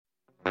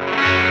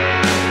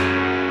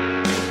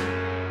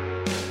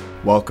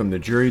Welcome to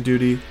Jury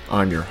Duty.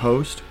 I'm your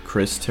host,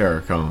 Chris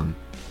Terracone.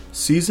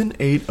 Season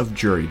 8 of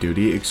Jury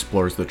Duty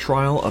explores the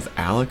trial of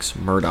Alex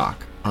Murdaugh,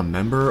 a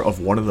member of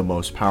one of the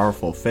most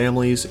powerful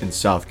families in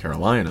South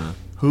Carolina,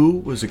 who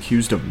was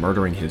accused of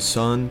murdering his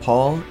son,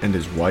 Paul, and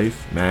his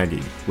wife,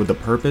 Maggie, with the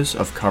purpose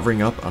of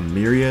covering up a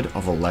myriad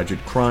of alleged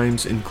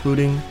crimes,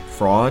 including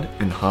fraud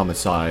and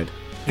homicide.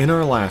 In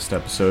our last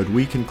episode,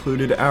 we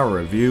concluded our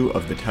review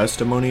of the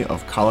testimony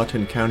of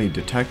Colleton County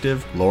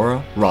Detective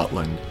Laura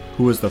Rutland,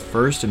 who was the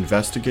first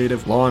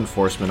investigative law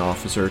enforcement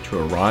officer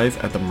to arrive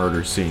at the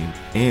murder scene,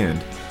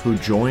 and who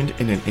joined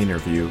in an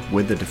interview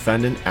with the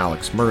defendant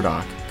Alex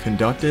Murdaugh,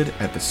 conducted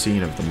at the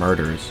scene of the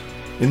murders.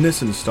 In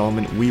this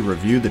installment, we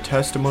review the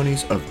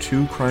testimonies of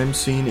 2 crime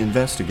scene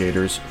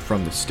investigators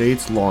from the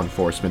state's law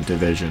enforcement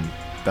division.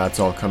 That's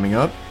all coming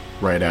up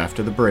right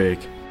after the break.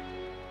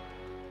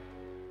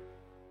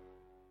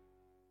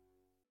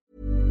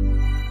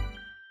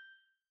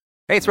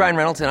 Hey, it's Ryan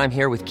Reynolds, and I'm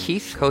here with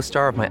Keith,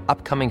 co-star of my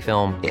upcoming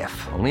film,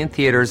 If, only in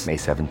theaters May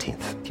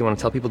 17th. Do you want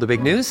to tell people the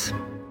big news?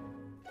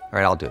 All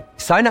right, I'll do it.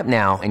 Sign up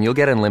now and you'll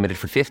get unlimited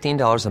for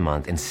 $15 a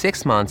month and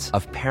 6 months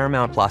of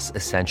Paramount Plus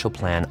Essential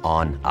Plan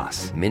on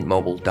us.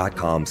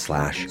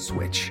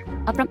 MintMobile.com/switch.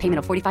 Upfront payment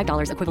of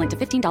 $45 equivalent to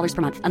 $15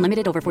 per month.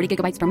 Unlimited over 40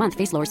 gigabytes per month.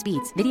 Face lower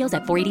speeds. Videos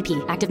at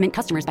 480p. Active Mint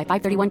customers by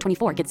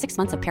 531.24 get 6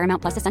 months of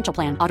Paramount Plus Essential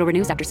Plan. Auto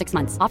renews after 6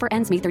 months. Offer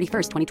ends May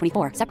 31st,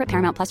 2024. Separate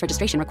Paramount Plus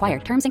registration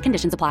required. Terms and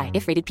conditions apply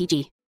if rated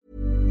PG.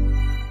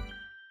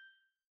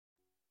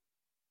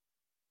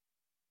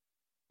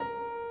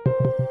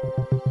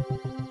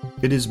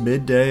 It is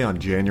midday on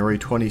January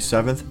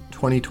 27th,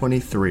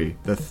 2023,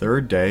 the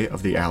third day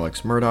of the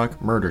Alex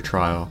Murdaugh murder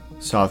trial.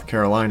 South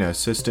Carolina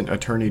Assistant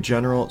Attorney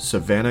General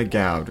Savannah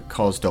Gowd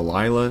calls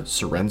Delilah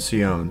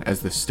Serencione as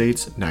the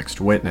state's next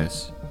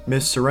witness.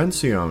 Miss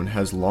Serencione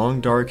has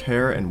long dark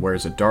hair and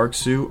wears a dark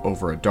suit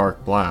over a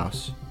dark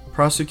blouse.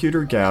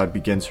 Prosecutor Gowd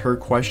begins her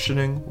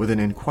questioning with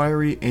an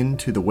inquiry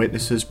into the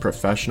witness's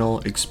professional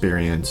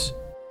experience.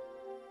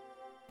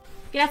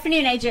 Good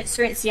afternoon, Agent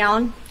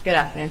Serencione. Good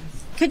afternoon.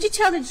 Could you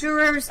tell the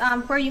jurors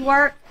where you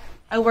work?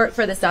 I work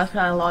for the South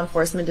Carolina Law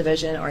Enforcement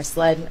Division, or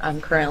SLED. I'm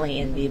currently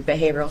in the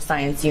Behavioral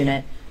Science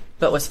Unit,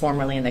 but was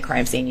formerly in the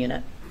Crime Scene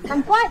Unit.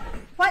 From what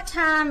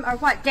time or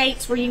what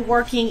dates were you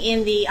working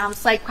in the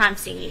SLED Crime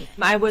Scene Unit?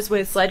 I was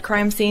with SLED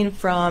Crime Scene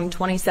from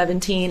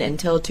 2017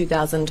 until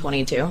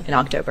 2022 in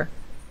October.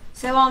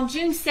 So on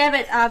June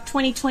 7th of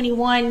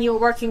 2021, you were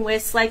working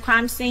with SLED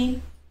Crime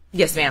Scene?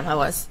 Yes, ma'am, I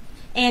was.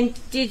 And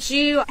did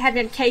you have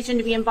an occasion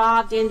to be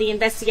involved in the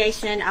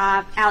investigation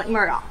of Alex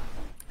Murdaugh?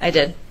 I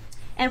did.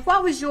 And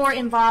what was your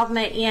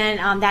involvement in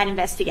that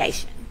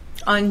investigation?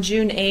 On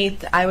June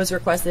 8th, I was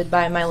requested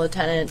by my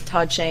Lieutenant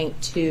Todd Shank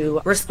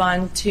to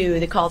respond to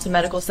the Colleton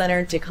Medical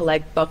Center to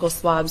collect buccal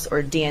swabs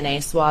or DNA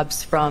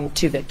swabs from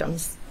 2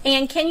 victims.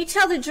 And can you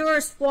tell the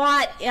jurors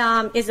what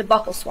is a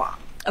buccal swab?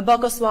 A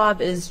buccal swab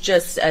is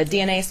just a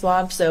DNA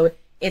swab, so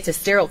it's a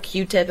sterile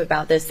Q-tip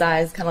about this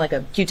size, kind of like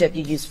a Q-tip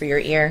you use for your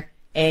ear.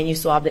 And you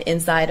swab the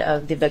inside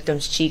of the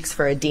victim's cheeks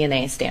for a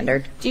DNA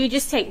standard. Do you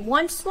just take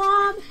one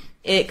swab?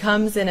 It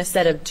comes in a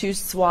set of 2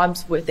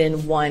 swabs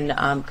within one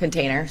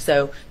container,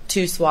 so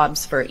 2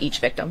 swabs for each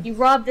victim. You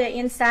rub the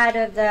inside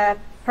of the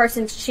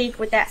person's cheek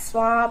with that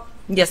swab?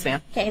 Yes, ma'am.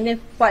 Okay, and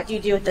then what do you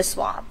do with the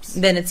swabs?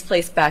 Then it's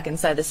placed back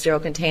inside the sterile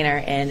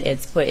container and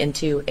it's put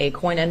into a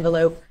coin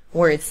envelope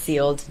where it's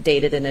sealed,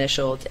 dated, and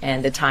initialed,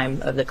 and the time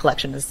of the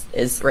collection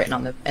is written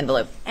on the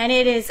envelope. And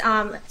it is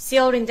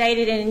sealed and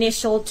dated and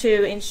initialed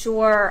to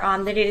ensure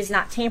that it is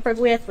not tampered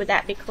with. Would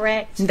that be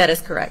correct? That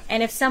is correct.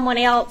 And if someone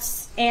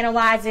else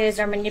analyzes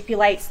or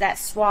manipulates that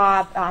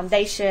swab,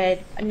 they should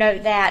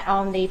note that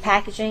on the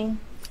packaging?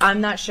 I'm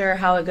not sure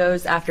how it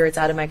goes after it's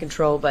out of my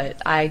control,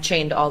 but I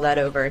chained all that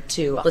over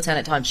to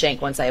Lieutenant Todd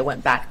Shank once I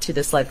went back to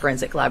the SLED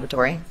Forensic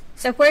Laboratory.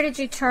 So where did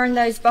you turn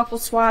those buccal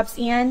swabs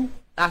in?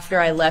 After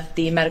I left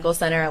the medical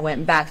center, I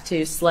went back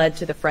to SLED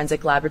to the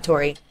forensic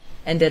laboratory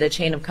and did a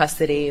chain of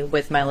custody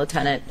with my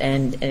lieutenant,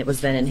 and it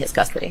was then in his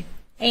custody.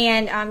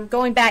 And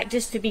going back,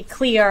 just to be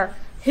clear,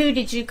 who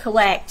did you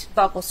collect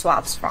buccal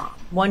swabs from?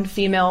 1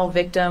 female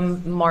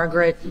victim,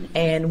 Margaret,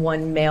 and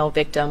 1 male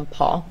victim,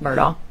 Paul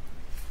Murdaugh.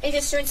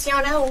 Agent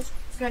Serencione, I'm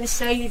going to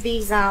show you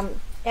these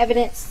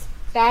evidence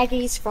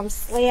baggies from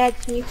SLED.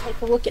 Can you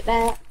take a look at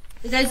that?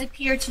 Do those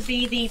appear to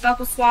be the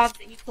buccal swabs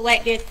that you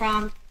collected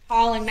from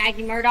Paul and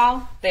Maggie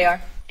Murdaugh? They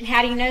are. And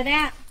how do you know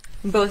that?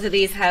 Both of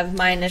these have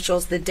my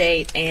initials, the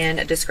date, and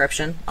a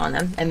description on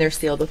them, and they're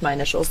sealed with my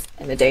initials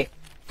and the date.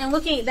 And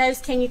looking at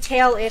those, can you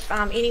tell if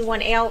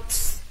anyone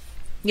else?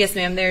 Yes,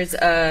 ma'am. There's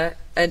a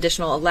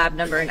additional lab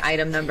number, an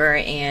item number,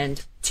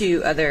 and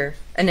 2 other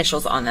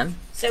initials on them.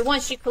 So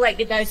once you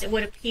collected those, it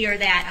would appear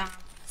that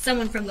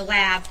someone from the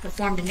lab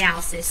performed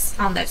analysis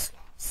on those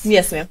swabs.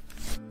 Yes, ma'am.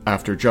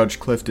 After Judge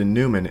Clifton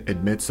Newman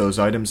admits those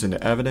items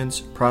into evidence,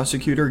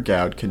 Prosecutor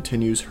Gowd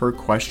continues her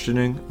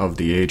questioning of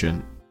the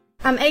agent.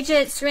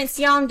 Agent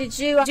Serencione, did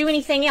you do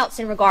anything else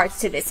in regards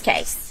to this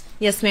case?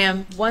 Yes,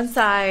 ma'am. Once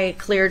I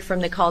cleared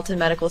from the Colleton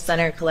Medical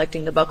Center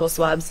collecting the buccal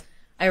swabs,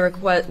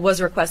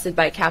 was requested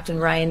by Captain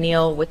Ryan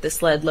Neal with the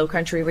SLED Low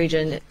Country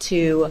region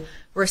to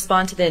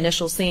respond to the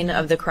initial scene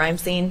of the crime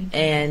scene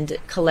and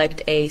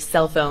collect a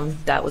cell phone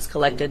that was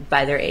collected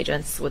by their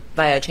agents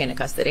via chain of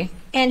custody.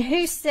 And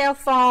whose cell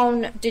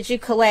phone did you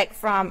collect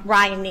from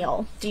Ryan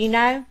Neal? Do you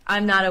know?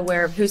 I'm not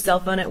aware of whose cell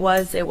phone it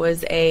was. It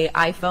was a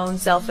iPhone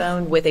cell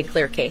phone with a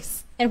clear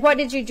case. And what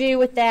did you do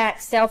with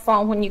that cell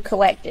phone when you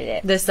collected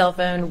it? The cell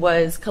phone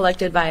was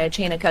collected via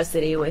chain of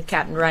custody with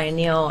Captain Ryan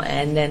Neal,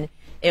 and then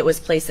it was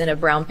placed in a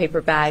brown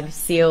paper bag,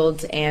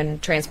 sealed,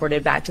 and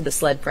transported back to the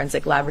SLED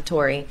Forensic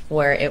Laboratory,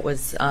 where it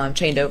was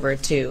chained over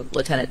to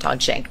Lieutenant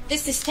Todd Shank.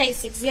 This is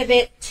State's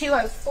Exhibit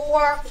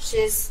 204, which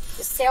is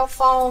the cell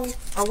phone,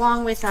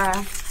 along with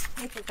a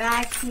paper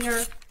bag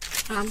here.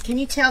 Can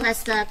you tell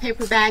that's the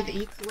paper bag that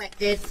you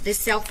collected this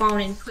cell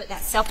phone and put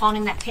that cell phone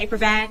in that paper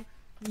bag?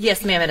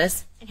 Yes, ma'am, it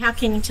is. And how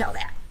can you tell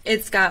that?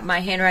 It's got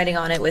my handwriting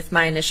on it with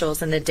my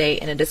initials and the date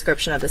and a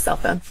description of the cell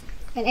phone.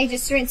 And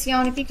Agent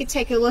Cirencione, if you could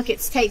take a look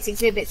at State's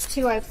Exhibits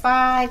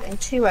 205 and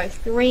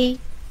 203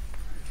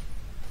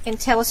 and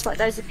tell us what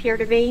those appear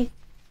to be.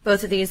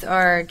 Both of these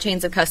are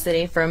chains of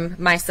custody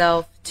from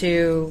myself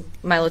to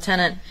my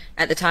lieutenant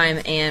at the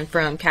time, and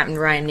from Captain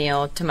Ryan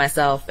Neal to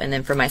myself, and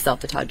then from myself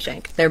to Todd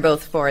Shank. They're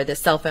both for the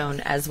cell phone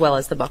as well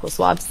as the buccal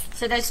swabs.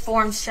 So those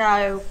forms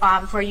show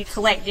where you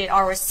collected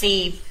or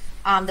received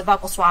the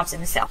buccal swabs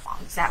and the cell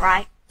phone. Is that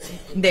right?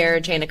 They're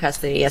chain of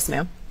custody, yes,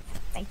 ma'am.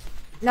 Thank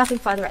you. Nothing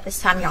further at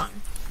this time, Your Honor.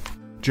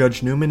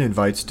 Judge Newman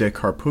invites Dick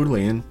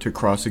Harpootlian to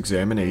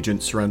cross-examine Agent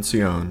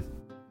Cirencione.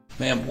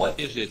 Ma'am, what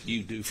is it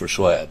you do for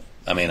SLED?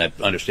 I mean, I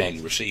understand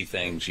you receive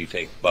things, you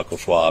take buccal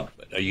swabs,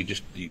 but do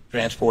you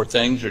transport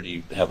things, or do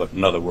you have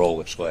another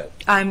role at SLED?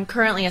 I'm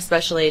currently a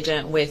special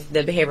agent with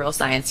the Behavioral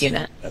Science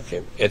Unit.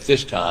 Okay. At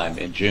this time,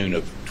 in June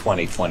of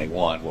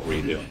 2021, what were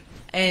you doing?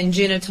 In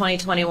June of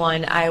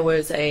 2021, I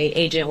was a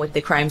agent with the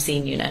Crime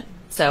Scene Unit.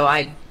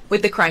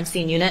 With the Crime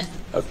Scene Unit.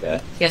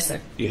 Okay. Yes, sir.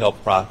 You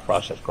help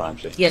process crime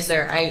scenes? Yes,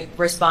 sir. I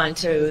respond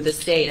to the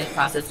state and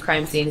process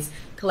crime scenes,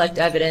 collect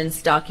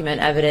evidence,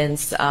 document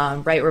evidence,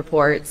 write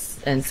reports,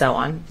 and so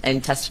on,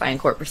 and testify in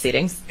court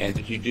proceedings. And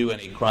did you do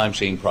any crime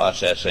scene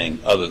processing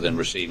other than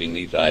receiving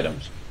these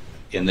items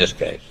in this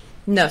case?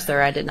 No,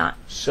 sir, I did not.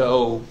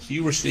 So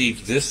you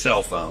received this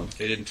cell phone.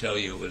 They didn't tell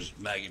you it was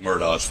Maggie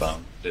Murdaugh's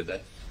phone, did they?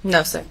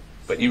 No, sir.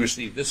 But you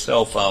received this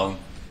cell phone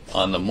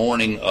on the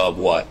morning of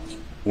what?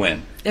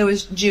 When? It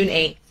was June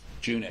 8th.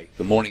 June 8th,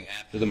 the morning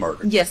after the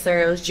murder. Yes,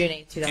 sir, it was June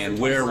 8th, 2021. And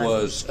where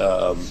was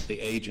the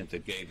agent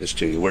that gave this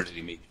to you? Where did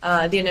he meet?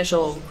 The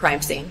initial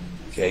crime scene.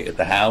 Okay, at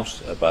the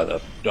house, by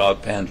the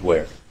dog pens,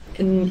 where?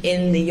 In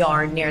the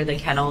yard near the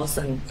kennels.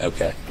 And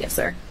okay. Yes,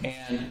 sir.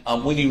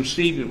 And when you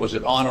received it, was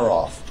it on or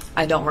off?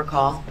 I don't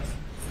recall.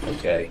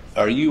 Okay.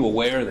 Are you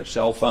aware that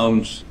cell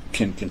phones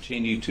can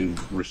continue to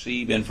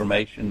receive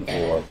information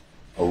or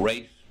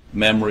erase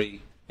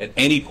memory at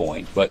any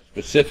point, but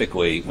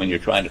specifically when you're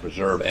trying to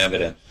preserve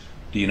evidence?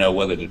 Do you know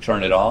whether to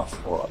turn it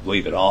off or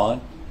leave it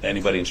on?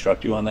 Anybody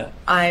instruct you on that?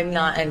 I'm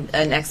not an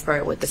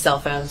expert with the cell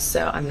phones,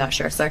 so I'm not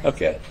sure, sir.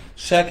 Okay.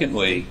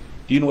 Secondly,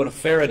 do you know what a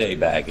Faraday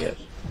bag is?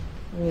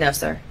 No,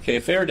 sir. Okay,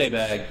 a Faraday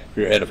bag,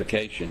 for your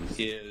edification,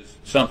 is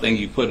something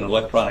you put an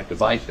electronic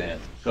device in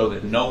so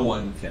that no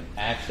one can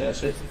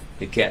access it.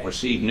 It can't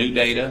receive new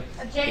data.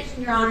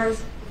 Objection, Your Honors.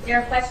 Is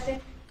there a question?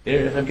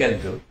 Here, I'm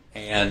getting to it.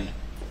 And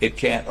it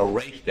can't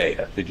erase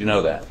data. Did you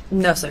know that?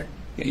 No, sir.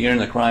 You're in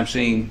the crime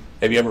scene.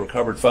 Have you ever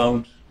recovered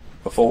phones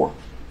before?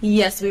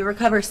 Yes, we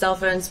recover cell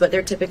phones, but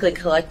they're typically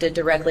collected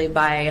directly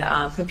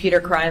by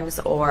computer crimes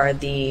or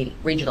the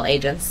regional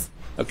agents.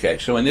 Okay,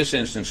 so in this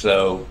instance,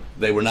 though,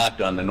 they were not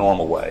done the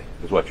normal way,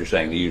 is what you're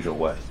saying, the usual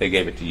way. They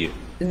gave it to you.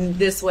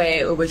 This way,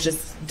 it was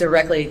just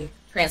directly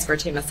transferred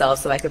to myself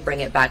so I could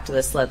bring it back to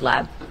the SLED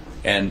lab.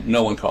 And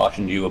no one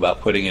cautioned you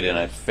about putting it in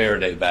a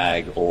Faraday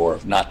bag or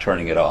not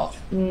turning it off?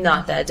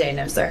 Not that day,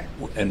 no, sir.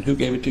 And who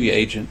gave it to you,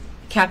 Agent?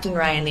 Captain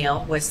Ryan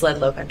Neal with SLED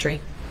Low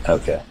Country.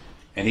 Okay.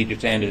 And he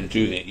just handed it to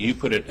you. You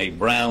put it in a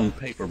brown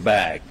paper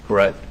bag,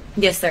 correct?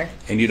 Yes, sir.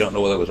 And you don't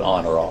know whether it was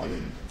on or off?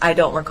 I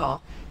don't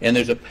recall. And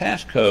there's a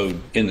passcode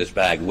in this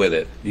bag with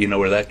it. Do you know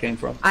where that came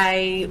from?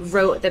 I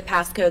wrote the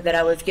passcode that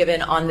I was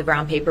given on the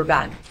brown paper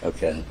bag.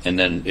 Okay. And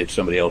then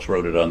somebody else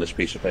wrote it on this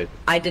piece of paper?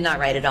 I did not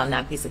write it on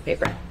that piece of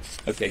paper.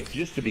 Okay.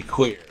 Just to be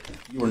clear,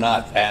 you were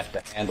not asked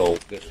to handle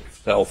this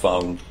cell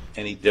phone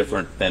any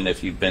different than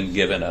if you'd been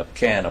given a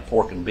can of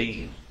pork and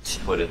beans to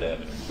put in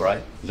evidence,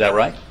 right? Is that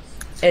right?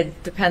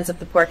 It depends if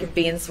the pork and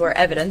beans were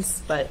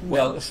evidence, but...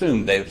 Well,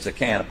 assume there's a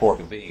can of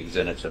pork and beans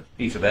and it's a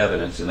piece of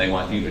evidence and they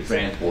want you to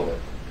transport it.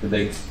 Did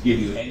they give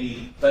you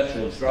any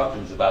special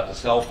instructions about the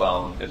cell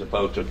phone as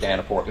opposed to a can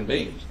of pork and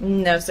beans?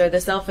 No, sir. The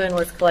cell phone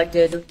was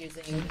collected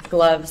using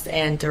gloves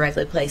and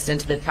directly placed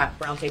into the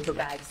brown paper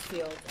bag,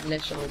 sealed,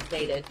 initially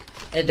dated.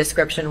 A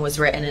description was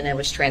written and it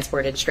was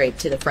transported straight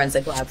to the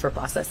forensic lab for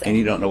processing. And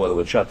you don't know whether it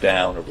was shut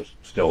down or was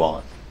still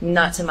on?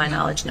 Not to my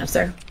knowledge, no,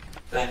 sir.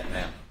 Thank you,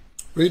 ma'am.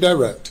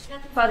 Redirect.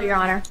 Nothing further, Your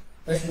Honor.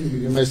 Thank you.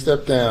 You may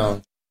step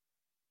down.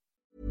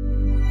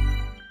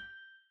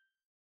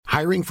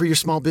 Hiring for your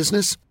small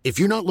business? If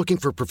you're not looking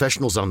for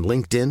professionals on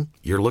LinkedIn,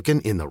 you're looking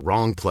in the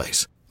wrong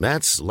place.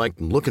 That's like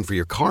looking for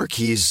your car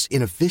keys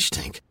in a fish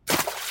tank.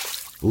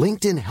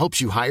 LinkedIn helps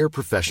you hire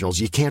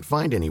professionals you can't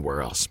find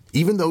anywhere else,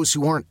 even those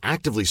who aren't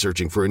actively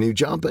searching for a new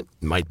job but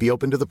might be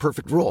open to the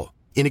perfect role.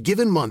 In a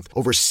given month,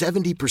 over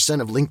 70%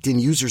 of LinkedIn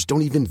users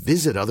don't even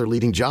visit other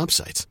leading job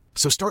sites.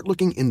 So start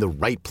looking in the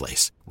right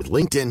place. With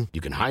LinkedIn, you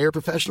can hire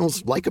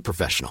professionals like a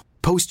professional.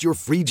 Post your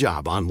free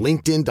job on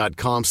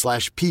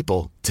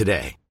linkedin.com/people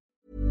today.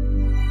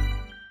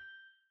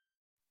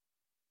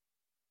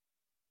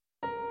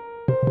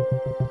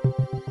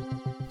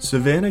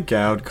 Savannah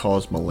Gowd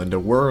calls Melinda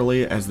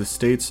Worley as the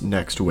state's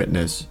next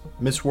witness.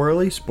 Miss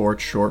Worley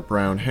sports short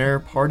brown hair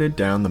parted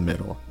down the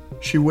middle.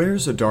 She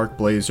wears a dark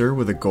blazer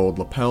with a gold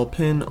lapel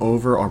pin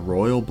over a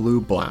royal blue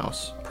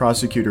blouse.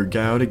 Prosecutor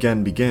Gowd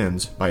again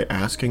begins by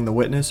asking the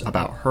witness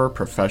about her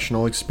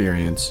professional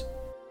experience.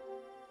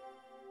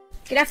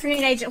 Good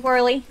afternoon, Agent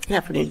Worley. Good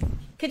afternoon.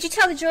 Could you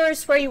tell the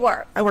jurors where you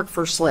work? I work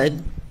for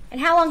SLED. And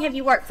how long have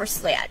you worked for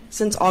SLED?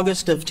 Since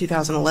August of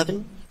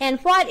 2011. And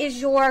what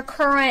is your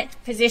current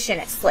position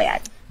at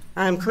SLED?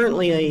 I'm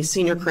currently a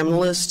senior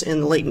criminalist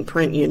in the latent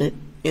print unit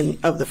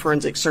of the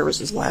Forensic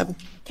Services Lab.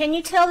 Can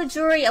you tell the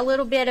jury a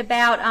little bit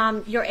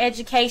about your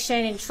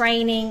education and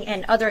training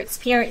and other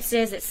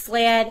experiences at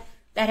SLED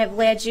that have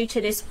led you to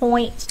this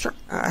point? Sure.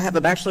 I have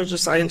a Bachelor's of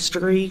Science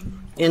degree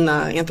in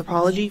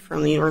anthropology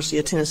from the University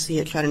of Tennessee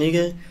at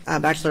Chattanooga, a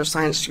Bachelor of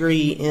Science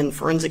degree in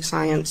Forensic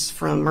Science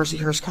from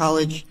Mercyhurst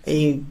College,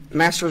 a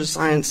Master's of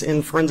Science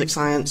in Forensic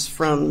Science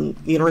from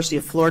the University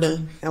of Florida.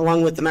 And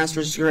along with the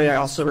Master's degree, I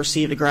also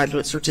received a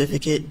graduate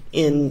certificate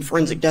in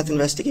Forensic Death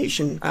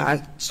Investigation.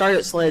 I started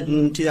at SLED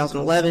in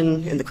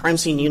 2011 in the crime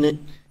scene unit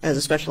as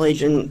a special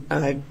agent.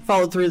 I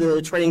followed through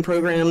the training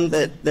program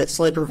that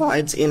SLED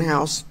provides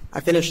in-house. I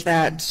finished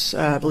that,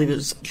 I believe it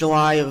was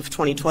July of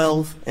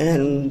 2012,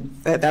 and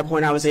at that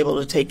point I was able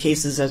to take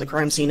cases as a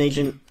crime scene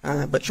agent.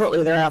 But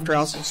shortly thereafter I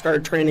also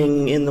started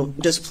training in the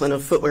discipline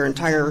of footwear and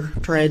tire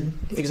tread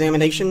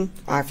examination.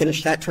 I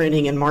finished that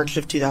training in March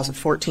of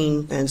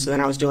 2014, and so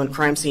then I was doing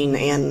crime scene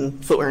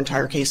and footwear and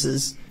tire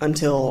cases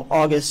until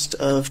August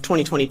of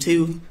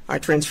 2022. I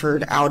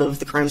transferred out of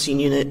the crime scene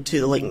unit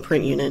to the latent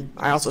print unit.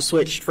 I also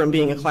switched from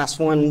being a Class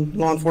 1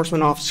 law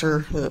enforcement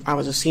officer, I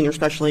was a senior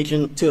special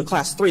agent, to a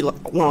Class 3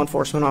 law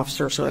enforcement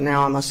officer, so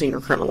now I'm a senior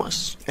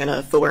criminalist and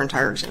a footwear and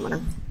tire examiner.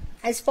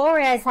 As far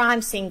as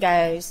crime scene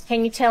goes,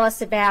 can you tell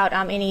us about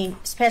any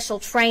special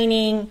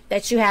training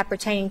that you have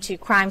pertaining to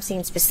crime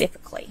scene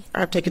specifically?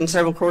 I've taken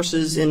several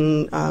courses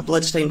in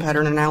bloodstain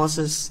pattern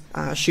analysis,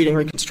 shooting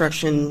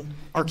reconstruction,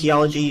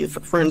 archaeology,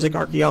 forensic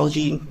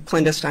archaeology,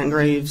 clandestine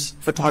graves,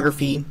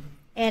 photography.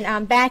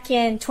 And back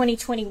in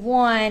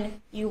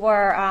 2021, you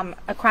were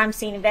a crime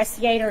scene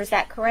investigator, is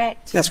that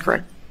correct? That's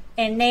correct.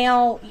 And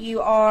now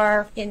you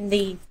are in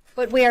the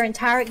footwear and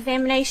tire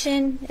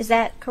examination, is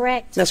that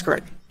correct? That's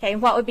correct. Okay,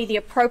 and what would be the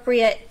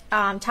appropriate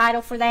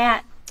title for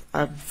that?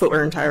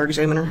 Footwear and tire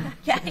examiner.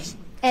 Okay.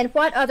 And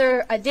what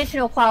other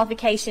additional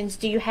qualifications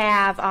do you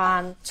have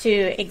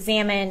to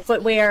examine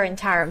footwear and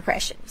tire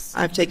impressions?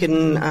 I've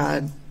taken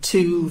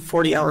 2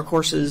 40-hour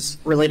courses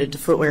related to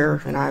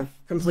footwear, and I've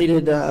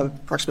completed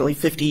approximately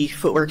 50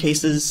 footwear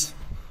cases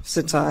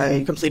since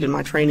I completed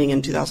my training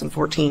in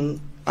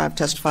 2014. I've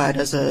testified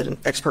as an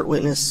expert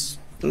witness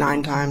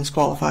 9 times,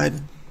 qualified.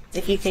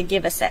 If you could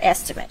give us an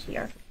estimate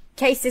here.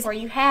 Cases where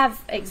you have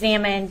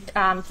examined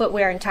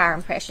footwear and tire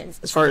impressions.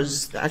 As far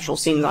as the actual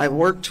scenes I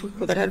worked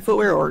with that had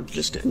footwear, or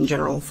just in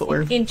general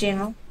footwear? In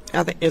general.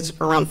 I think it's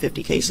around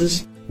 50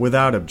 cases.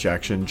 Without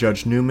objection,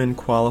 Judge Newman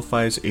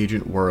qualifies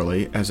Agent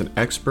Worley as an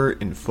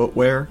expert in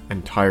footwear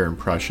and tire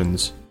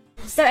impressions.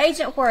 So,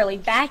 Agent Worley,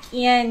 back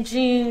in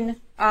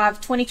June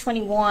of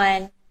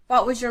 2021,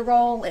 what was your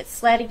role at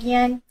SLED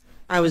again?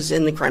 I was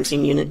in the crime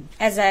scene unit.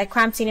 As a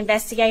crime scene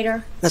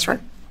investigator? That's right.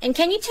 And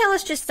can you tell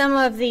us just some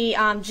of the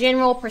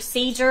general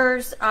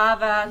procedures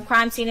of a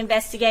crime scene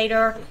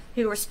investigator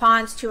who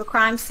responds to a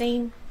crime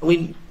scene?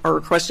 We are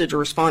requested to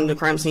respond to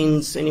crime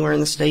scenes anywhere in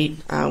the state.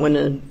 When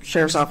a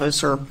sheriff's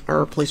office or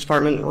a police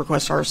department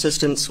requests our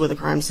assistance with a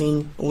crime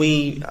scene,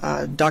 we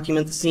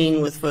document the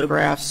scene with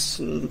photographs,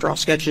 and draw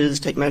sketches,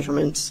 take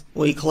measurements.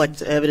 We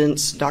collect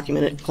evidence,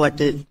 document it,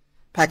 collect it,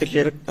 package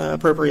it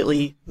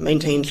appropriately,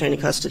 maintain chain of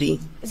custody.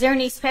 Is there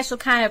any special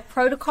kind of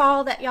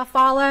protocol that y'all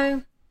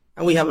follow?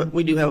 We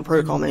do have a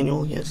protocol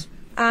manual, yes.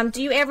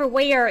 Do you ever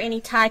wear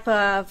any type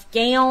of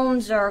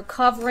gowns or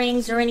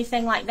coverings or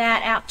anything like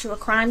that out to a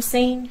crime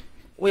scene?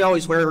 We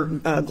always wear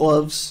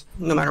gloves,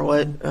 no matter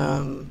what.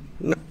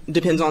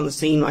 Depends on the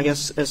scene, I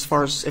guess, as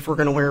far as if we're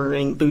going to wear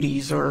any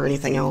booties or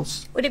anything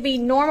else. Would it be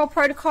normal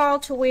protocol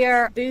to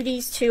wear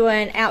booties to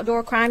an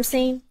outdoor crime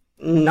scene?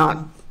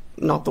 Not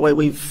the way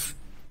we've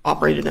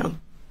operated now.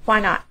 Why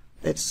not?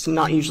 It's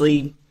not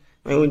usually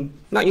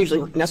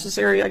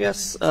necessary, I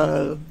guess,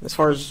 as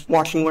far as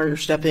watching where you're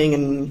stepping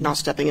and not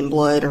stepping in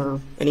blood or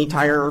any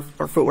tire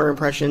or footwear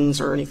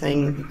impressions or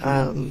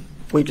anything.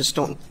 We just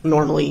don't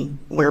normally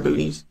wear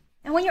booties.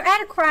 And And when you're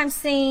at a crime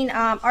scene,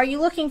 are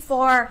you looking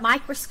for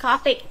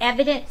microscopic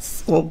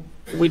evidence? Well,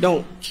 we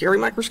don't carry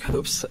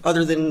microscopes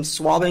other than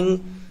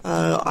swabbing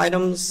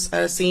items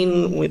at a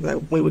scene.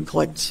 We would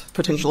collect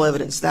potential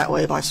evidence that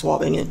way by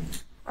swabbing it.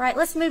 All right,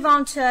 let's move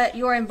on to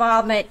your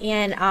involvement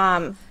in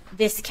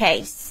this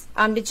case.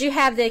 Did you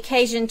have the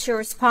occasion to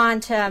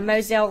respond to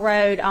Moselle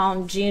Road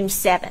on June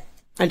 7th?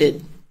 I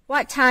did.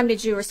 What time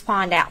did you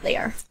respond out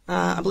there?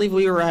 I believe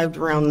we arrived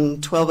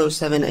around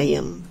 12:07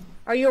 a.m.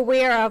 Are you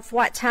aware of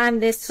what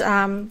time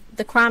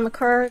the crime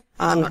occurred?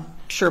 I'm not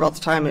sure about the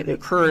time it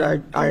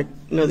occurred. I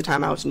know the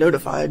time I was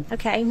notified.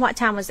 Okay, and what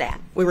time was that?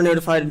 We were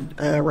notified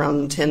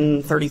around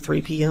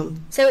 10:33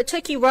 p.m. So it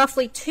took you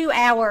roughly 2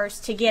 hours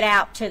to get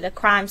out to the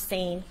crime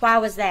scene. Why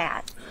was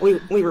that? We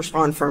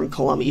respond from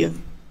Columbia.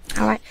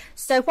 All right.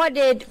 So what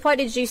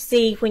did you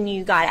see when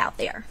you got out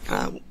there?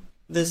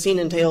 The scene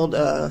entailed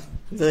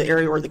the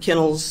area where the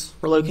kennels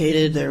were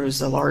located. There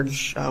was a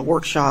large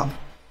workshop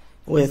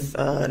with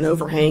an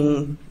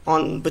overhang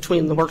on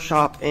between the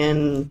workshop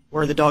and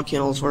where the dog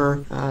kennels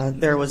were.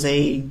 There was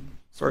a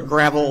sort of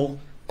gravel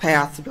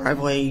path,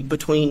 driveway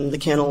between the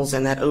kennels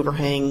and that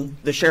overhang.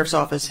 The sheriff's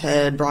office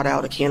had brought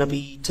out a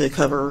canopy to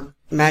cover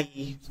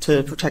Maggie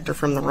to protect her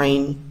from the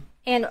rain.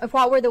 And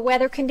what were the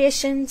weather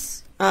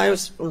conditions? It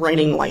was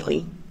raining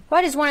lightly.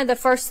 What is one of the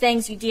first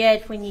things you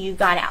did when you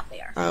got out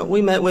there?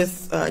 We met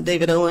with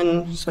David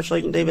Owen, Special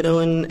Agent David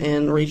Owen,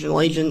 and regional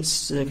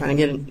agents to kind of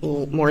get a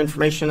little more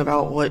information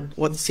about what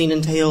the scene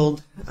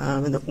entailed.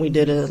 And we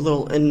did a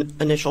little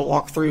initial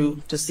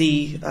walkthrough to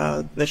see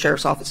the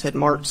sheriff's office had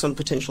marked some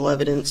potential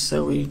evidence.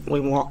 So we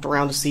walked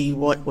around to see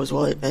what was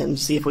what and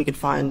see if we could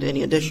find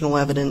any additional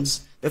evidence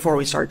before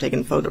we started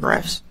taking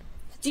photographs.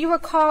 Do you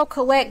recall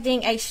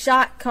collecting a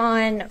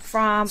shotgun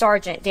from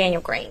Sergeant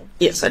Daniel Green?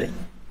 Yes, I did.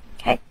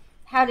 Okay.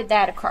 How did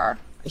that occur?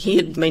 He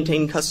had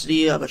maintained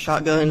custody of a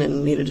shotgun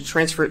and needed to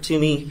transfer it to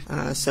me,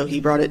 so he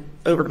brought it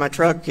over to my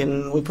truck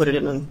and we put it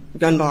in a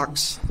gun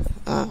box.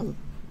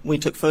 We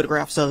took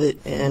photographs of it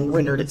and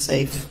rendered it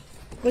safe.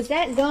 Was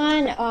that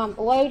gun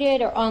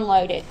loaded or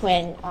unloaded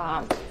when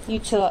you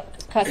took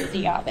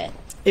custody of it?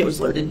 It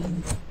was loaded.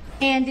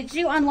 And did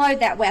you unload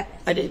that weapon?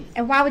 I did.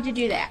 And why would you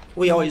do that?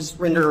 We always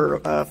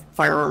render a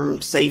firearm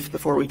safe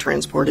before we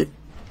transport it.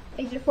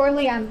 Agent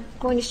Forley, I'm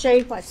going to show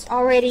you what's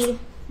already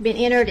been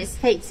entered as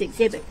State's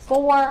Exhibit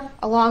 4,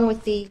 along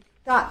with the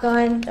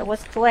shotgun that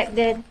was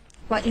collected.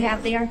 What you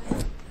have there?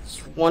 It's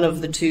one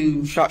of the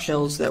 2 shot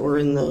shells that were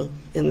in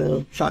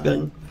the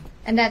shotgun.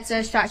 And that's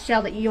a shot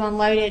shell that you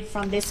unloaded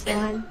from this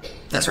gun?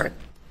 That's right.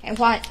 And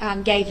what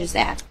gauge is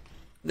that?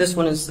 This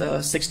one is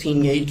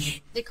 16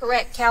 gauge. The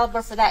correct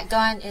caliber for that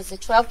gun is a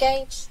 12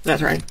 gauge?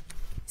 That's right.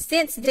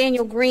 Since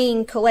Daniel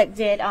Green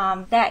collected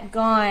that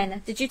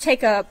gun, did you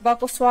take a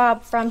buccal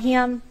swab from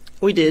him?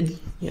 We did,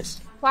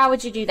 yes. Why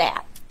would you do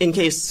that? In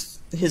case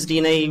his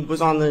DNA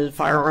was on the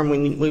firearm,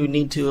 we would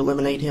need to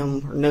eliminate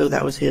him or know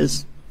that was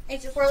his.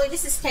 Agent Worley,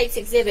 this is State's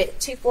Exhibit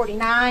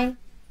 249.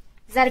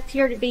 Does that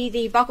appear to be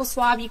the buccal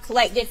swab you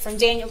collected from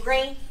Daniel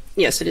Green?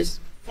 Yes, it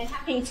is. And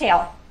how can you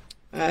tell?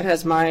 It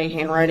has my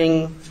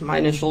handwriting, my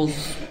initials.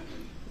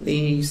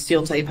 The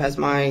seal tape has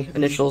my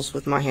initials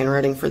with my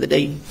handwriting for the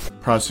date.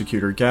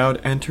 Prosecutor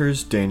Gowd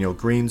enters Daniel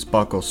Green's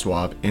buccal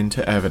swab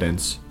into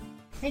evidence.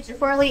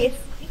 Agent Worley,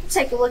 if you can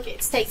take a look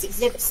at State's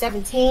Exhibit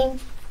 17.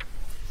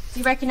 Do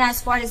you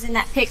recognize what is in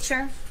that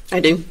picture? I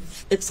do.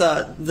 It's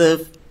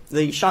the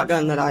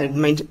shotgun that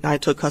I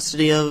took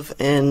custody of,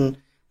 and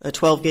a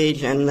 12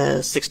 gauge and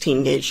the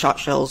 16 gauge shot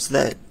shells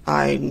that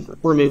I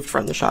removed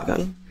from the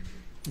shotgun.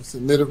 It's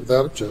admitted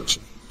without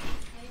objection.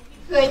 And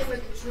if you could, for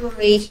the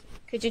jury,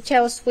 could you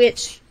tell us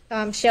which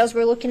shells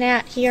we're looking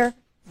at here?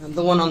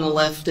 The one on the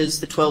left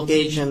is the 12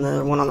 gauge, and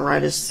the one on the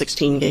right is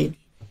 16 gauge.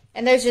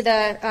 And those are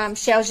the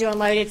shells you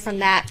unloaded from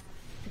that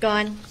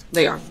gun?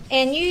 They are.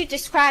 And you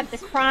described the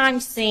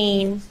crime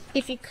scene.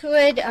 If you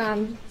could,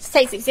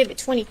 State's Exhibit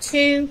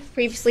 22,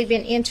 previously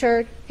been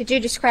entered. Could you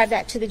describe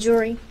that to the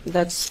jury?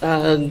 That's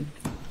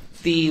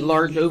the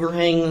large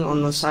overhang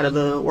on the side of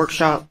the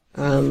workshop,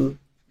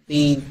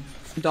 the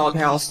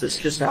doghouse that's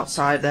just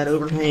outside that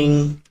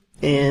overhang,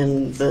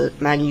 and the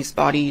Maggie's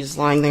body is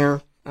lying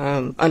there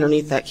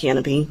underneath that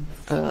canopy.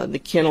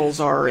 The kennels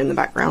are in the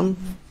background.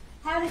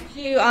 How did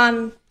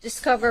you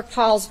discover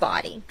Paul's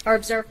body, or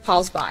observe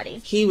Paul's body?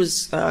 He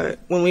was,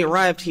 when we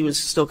arrived, he was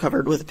still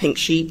covered with a pink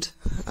sheet,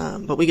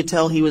 but we could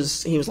tell he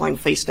was lying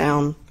face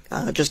down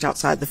just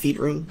outside the feed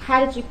room.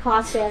 How did you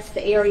process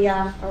the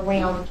area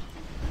around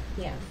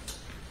him?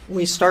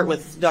 We start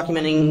with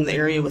documenting the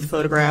area with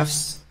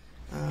photographs,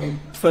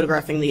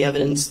 photographing the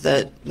evidence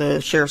that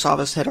the sheriff's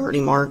office had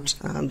already marked,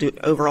 do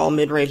overall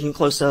mid-range and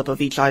close-up of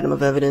each item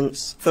of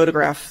evidence,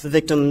 photograph the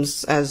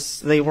victims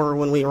as they were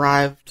when we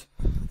arrived,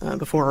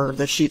 before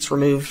the sheets were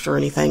moved or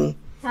anything.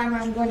 Timer,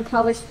 I'm going to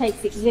publish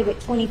State's Exhibit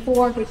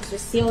 24, which is a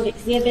sealed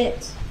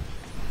exhibit.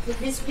 Does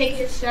this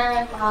picture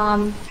show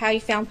how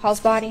you found Paul's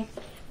body?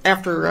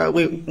 After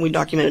we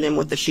documented him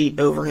with the sheet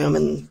over him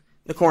and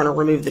the coroner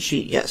removed the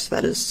sheet, yes,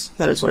 that is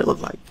what it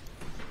looked like.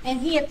 And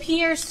he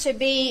appears to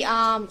be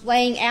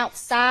laying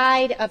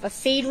outside of a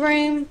feed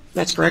room.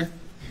 That's correct.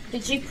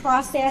 Did you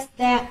process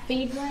that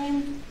feed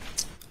room?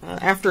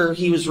 After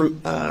he was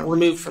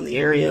removed from the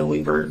area,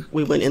 we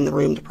went in the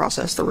room to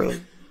process the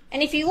room.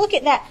 And if you look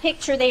at that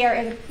picture there,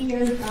 it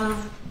appears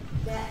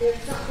that there's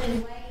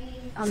something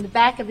laying on the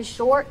back of his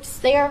shorts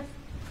there.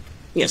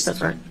 Yes,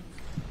 that's right.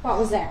 What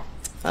was that?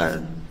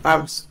 I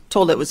was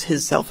told it was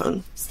his cell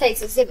phone. This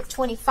takes Exhibit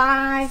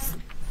 25.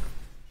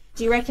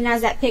 Do you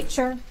recognize that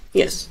picture?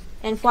 Yes.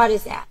 And what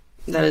is that?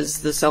 That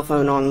is the cell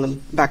phone on the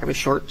back of his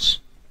shorts.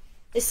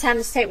 This time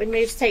the state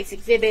removes takes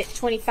Exhibit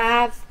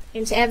 25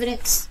 into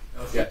evidence.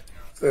 Okay.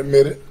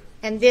 Admitted.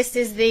 And this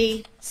is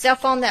the cell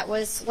phone that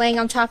was laying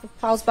on top of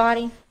Paul's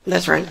body?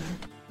 That's right.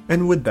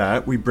 And with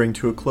that, we bring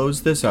to a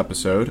close this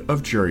episode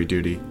of Jury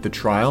Duty, the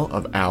trial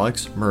of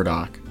Alex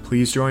Murdaugh.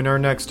 Please join our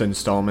next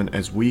installment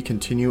as we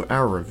continue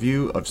our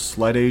review of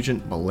SLED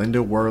agent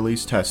Melinda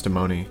Worley's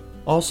testimony.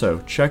 Also,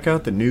 check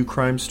out the new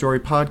Crime Story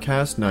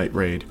podcast Night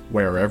Raid,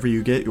 wherever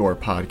you get your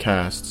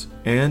podcasts.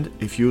 And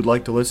if you would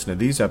like to listen to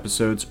these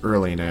episodes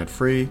early and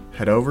ad-free,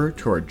 head over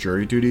to our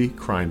Jury Duty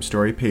Crime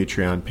Story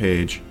Patreon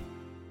page.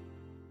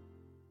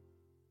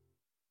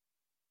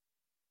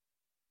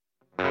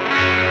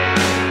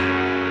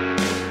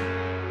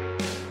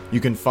 You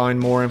can find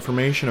more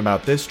information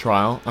about this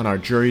trial on our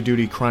Jury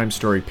Duty Crime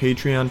Story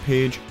Patreon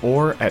page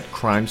or at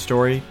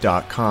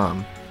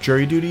crimestory.com.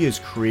 Jury Duty is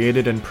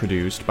created and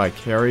produced by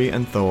Carrie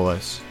and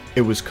Tholis.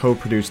 It was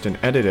co-produced and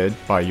edited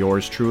by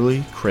yours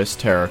truly, Chris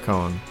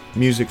Terracone.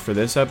 Music for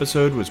this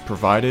episode was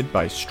provided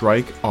by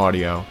Strike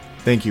Audio.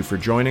 Thank you for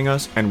joining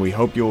us, and we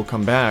hope you will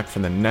come back for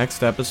the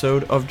next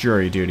episode of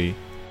Jury Duty.